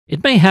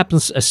It may happen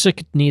a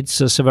circuit needs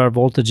several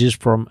voltages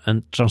from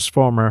a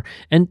transformer,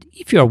 and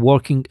if you are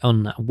working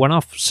on a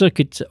one-off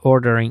circuit,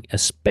 ordering a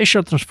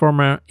special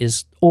transformer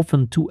is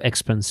often too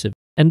expensive.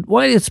 And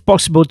while it's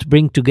possible to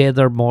bring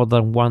together more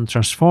than one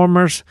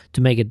transformers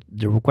to make it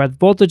the required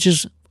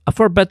voltages, a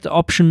far better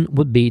option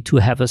would be to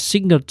have a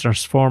single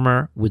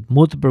transformer with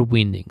multiple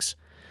windings.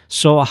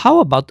 So how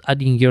about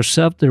adding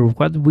yourself the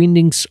required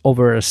windings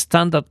over a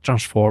standard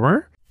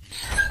transformer?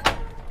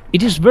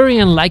 It is very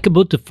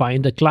unlikely to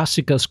find a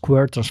classical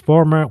square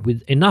transformer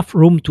with enough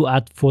room to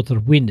add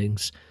further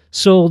windings,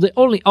 so the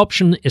only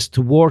option is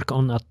to work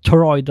on a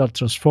toroidal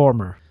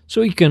transformer. So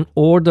you can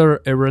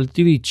order a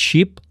relatively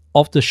cheap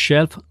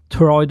off-the-shelf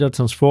toroidal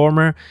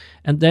transformer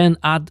and then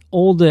add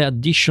all the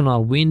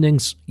additional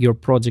windings your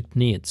project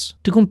needs.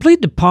 To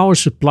complete the power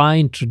supply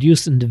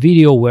introduced in the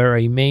video where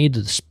I made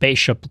the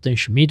spatial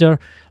potentiometer,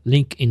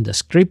 link in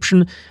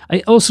description, I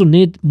also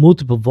need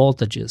multiple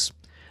voltages.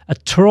 A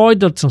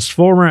toroidal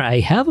transformer I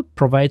have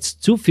provides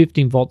two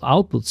 15-volt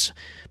outputs,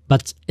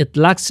 but it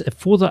lacks a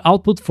further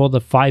output for the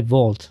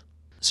 5-volt.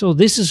 So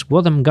this is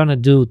what I'm gonna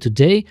do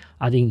today,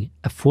 adding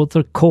a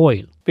further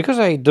coil. Because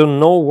I don't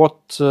know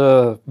what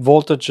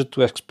voltage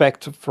to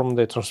expect from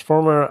the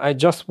transformer, I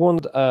just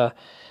want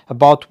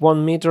about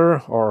 1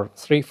 meter or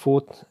 3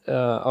 foot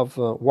of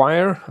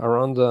wire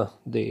around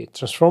the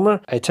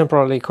transformer. I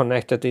temporarily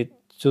connected it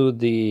to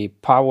the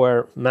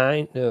power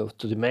main,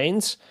 to the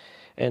mains,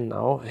 and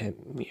now I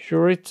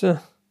measure it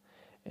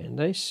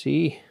and I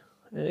see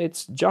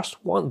it's just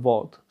 1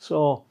 volt,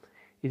 so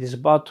it is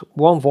about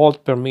 1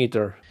 volt per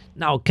meter.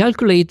 Now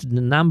calculate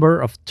the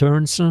number of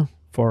turns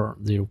for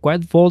the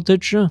required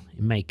voltage, in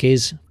my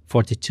case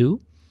 42,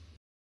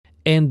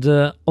 and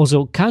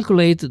also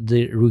calculate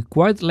the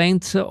required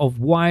length of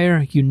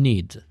wire you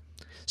need.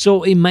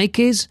 So in my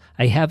case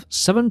I have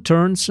 7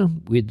 turns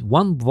with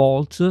 1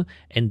 volt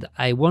and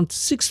I want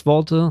 6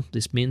 volt.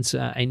 This means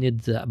I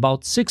need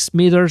about 6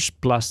 meters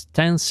plus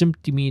 10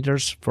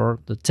 centimeters for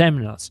the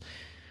terminals.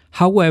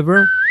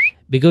 However,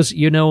 because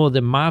you know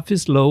the math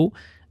is low,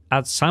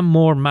 add some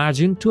more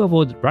margin to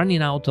avoid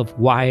running out of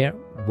wire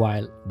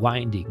while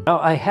winding. Now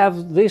I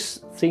have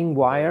this thin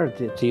wire,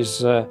 it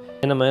is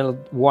enamel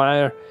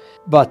wire,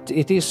 but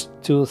it is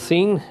too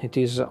thin, it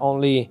is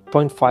only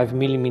 0.5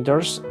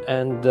 millimeters,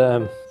 and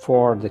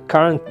for the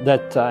current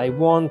that I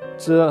want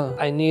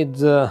I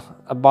need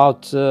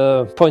about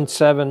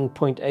 0.7,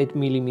 0.8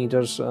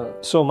 millimeters.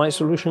 So my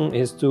solution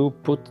is to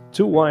put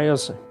 2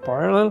 wires in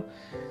parallel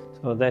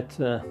so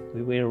that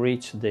we will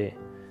reach the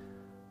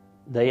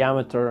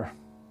diameter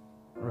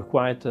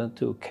required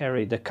to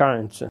carry the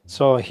current.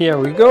 So here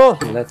we go,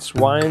 let's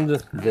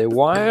wind the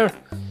wire,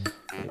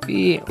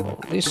 maybe on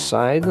this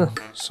side,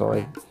 so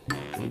I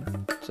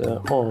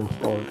on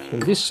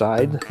this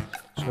side,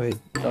 so it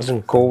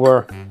doesn't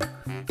cover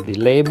the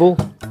label,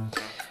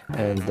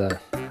 and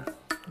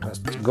let's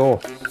go.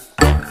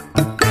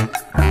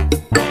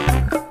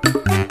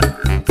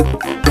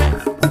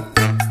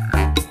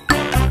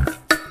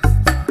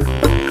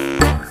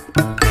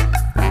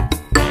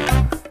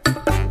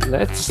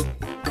 Let's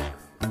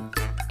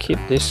keep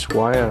this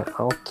wire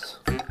out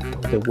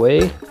of the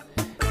way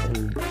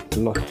and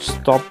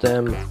stop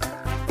them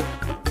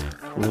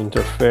from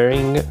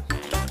interfering.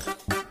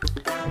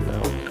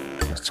 Now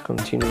let's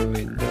continue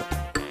with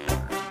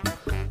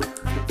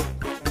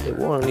the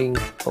winding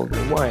of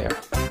the wire.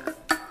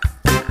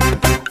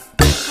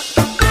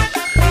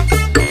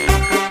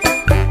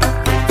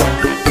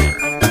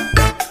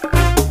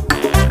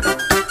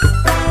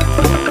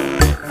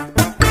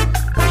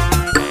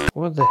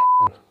 What the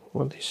hell?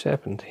 What has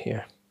happened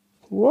here?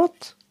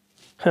 What?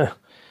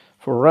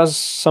 For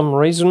some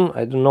reason,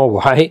 I don't know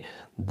why,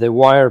 the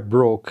wire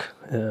broke.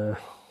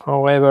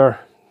 However,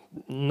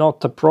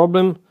 not a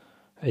problem.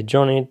 I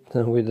join it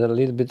with a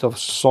little bit of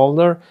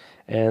solder,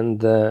 and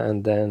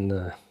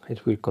then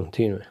it will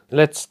continue.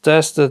 Let's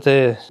test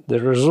the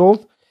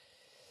result.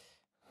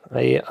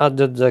 I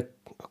added a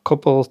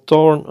couple of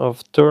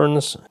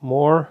turns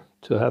more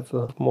to have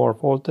more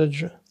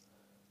voltage.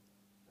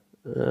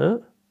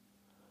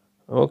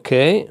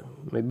 Okay,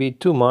 maybe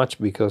too much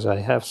because I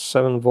have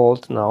 7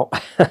 volt now.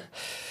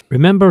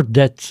 Remember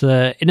that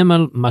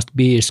enamel must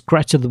be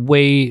scratched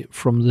away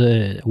from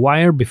the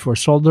wire before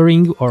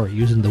soldering or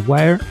using the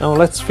wire. Now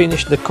let's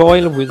finish the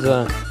coil with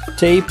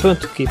tape to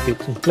keep it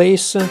in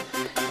place,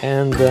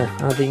 and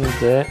adding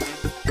the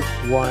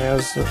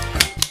wires,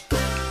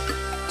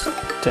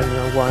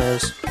 terminal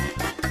wires.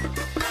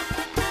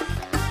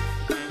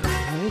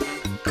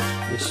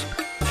 This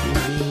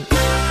tubing.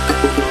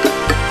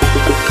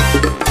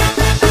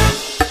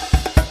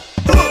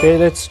 Okay,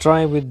 let's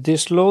try with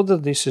this load.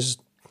 This is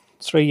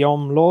 3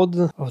 ohm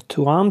load of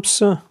 2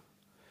 amps. At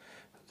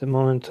the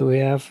moment we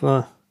have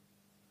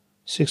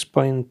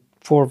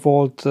 6.4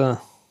 volt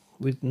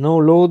with no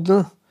load,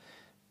 and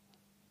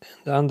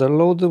under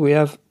load we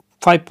have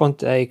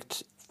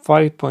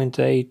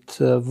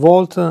 5.8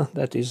 volt.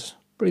 That is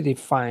pretty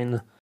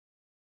fine.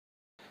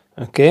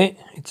 Okay,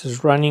 it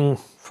is running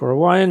for a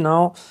while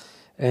now,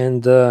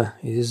 and it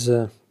is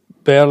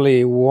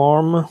barely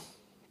warm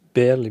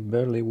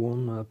barely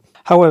warm up.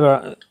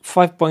 However,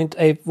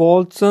 5.8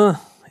 volts,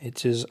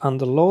 it is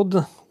under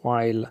load,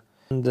 while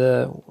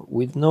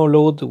with no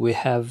load we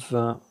have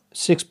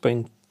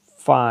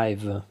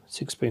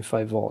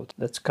 6.5 volt.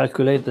 Let's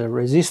calculate the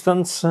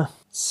resistance.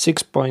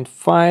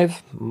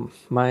 6.5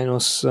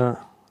 minus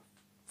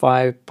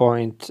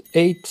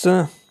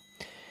 5.8,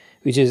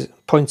 which is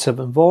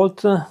 0.7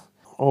 volt,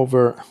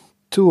 over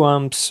 2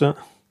 amps.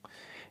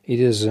 It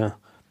is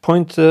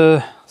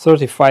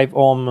 0.35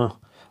 ohm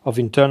of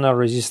internal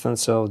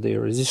resistance of the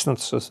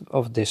resistance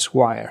of this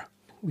wire.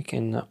 We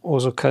can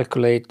also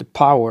calculate the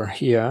power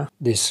here,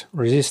 this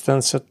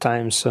resistance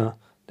times the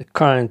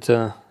current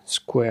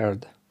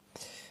squared.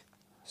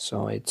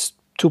 So it's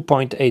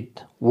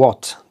 2.8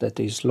 watt that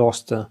is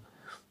lost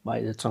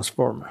by the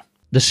transformer.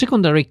 The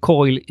secondary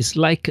coil is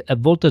like a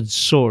voltage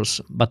source,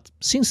 but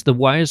since the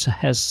wires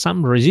has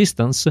some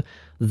resistance,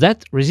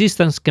 that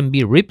resistance can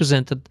be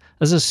represented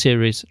as a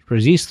series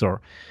resistor.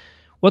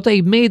 What I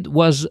made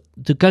was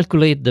to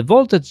calculate the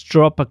voltage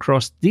drop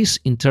across this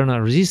internal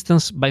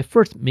resistance by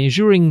first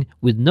measuring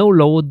with no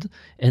load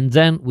and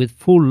then with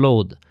full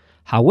load.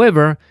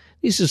 However,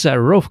 this is a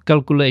rough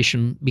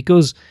calculation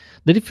because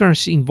the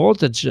difference in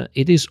voltage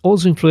it is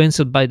also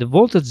influenced by the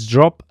voltage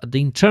drop at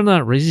the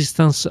internal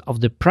resistance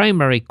of the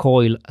primary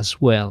coil as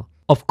well.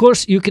 Of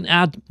course, you can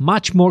add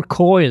much more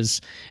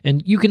coils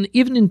and you can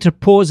even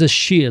interpose a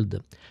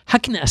shield.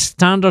 Hacking a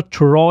standard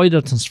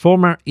toroidal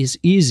transformer is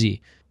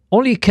easy.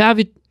 Only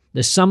caveat: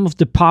 the sum of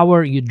the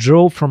power you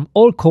draw from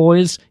all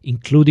coils,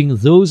 including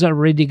those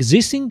already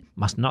existing,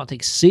 must not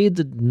exceed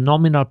the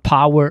nominal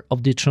power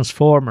of the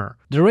transformer.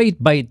 The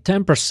rate by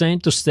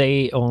 10% to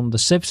stay on the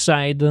safe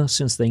side,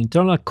 since the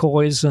internal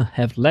coils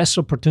have less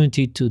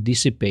opportunity to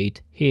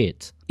dissipate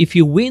heat. If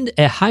you wind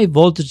a high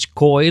voltage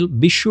coil,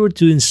 be sure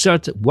to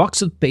insert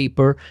waxed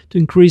paper to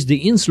increase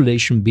the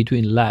insulation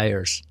between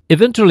layers.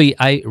 Eventually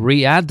I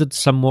re-added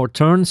some more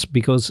turns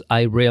because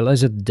I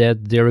realized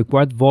that the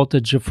required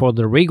voltage for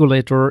the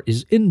regulator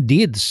is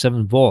indeed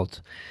 7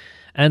 volt.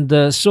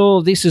 And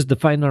so this is the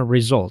final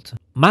result.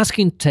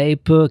 Masking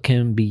tape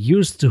can be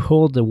used to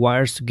hold the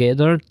wires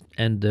together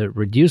and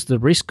reduce the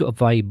risk of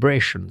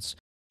vibrations.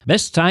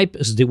 Best type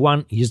is the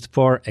one used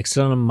for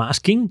external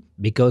masking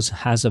because it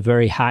has a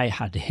very high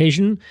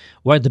adhesion,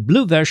 while the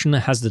blue version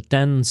has the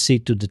tendency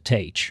to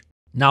detach.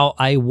 Now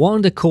I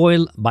wound the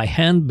coil by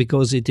hand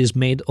because it is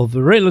made of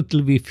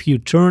relatively few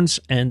turns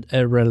and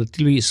a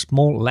relatively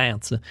small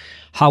length.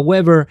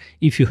 However,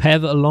 if you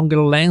have a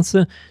longer length,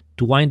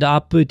 to wind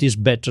up it is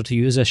better to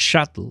use a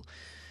shuttle.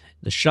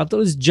 The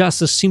shuttle is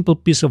just a simple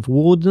piece of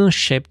wood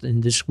shaped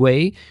in this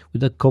way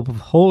with a couple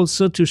of holes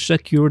to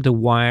secure the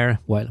wire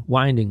while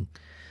winding.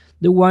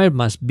 The wire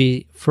must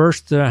be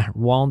first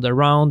wound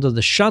around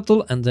the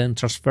shuttle and then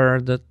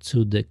transferred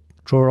to the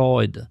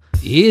toroid.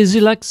 Easy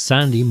like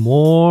Sunday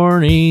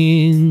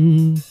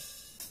morning.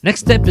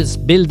 Next step is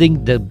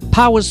building the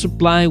power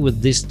supply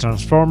with this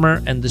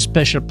transformer and the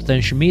special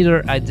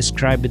potentiometer I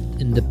described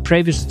in the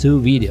previous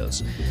 2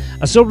 videos.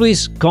 As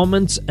always,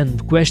 comments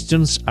and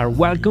questions are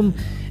welcome,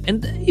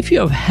 and if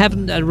you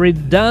haven't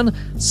already done,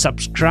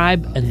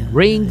 subscribe and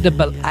ring the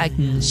bell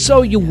icon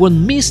so you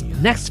won't miss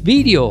next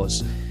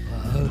videos.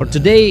 For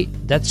today,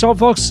 that's all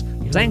folks.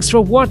 Thanks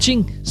for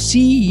watching.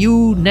 See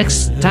you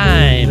next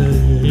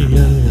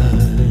time.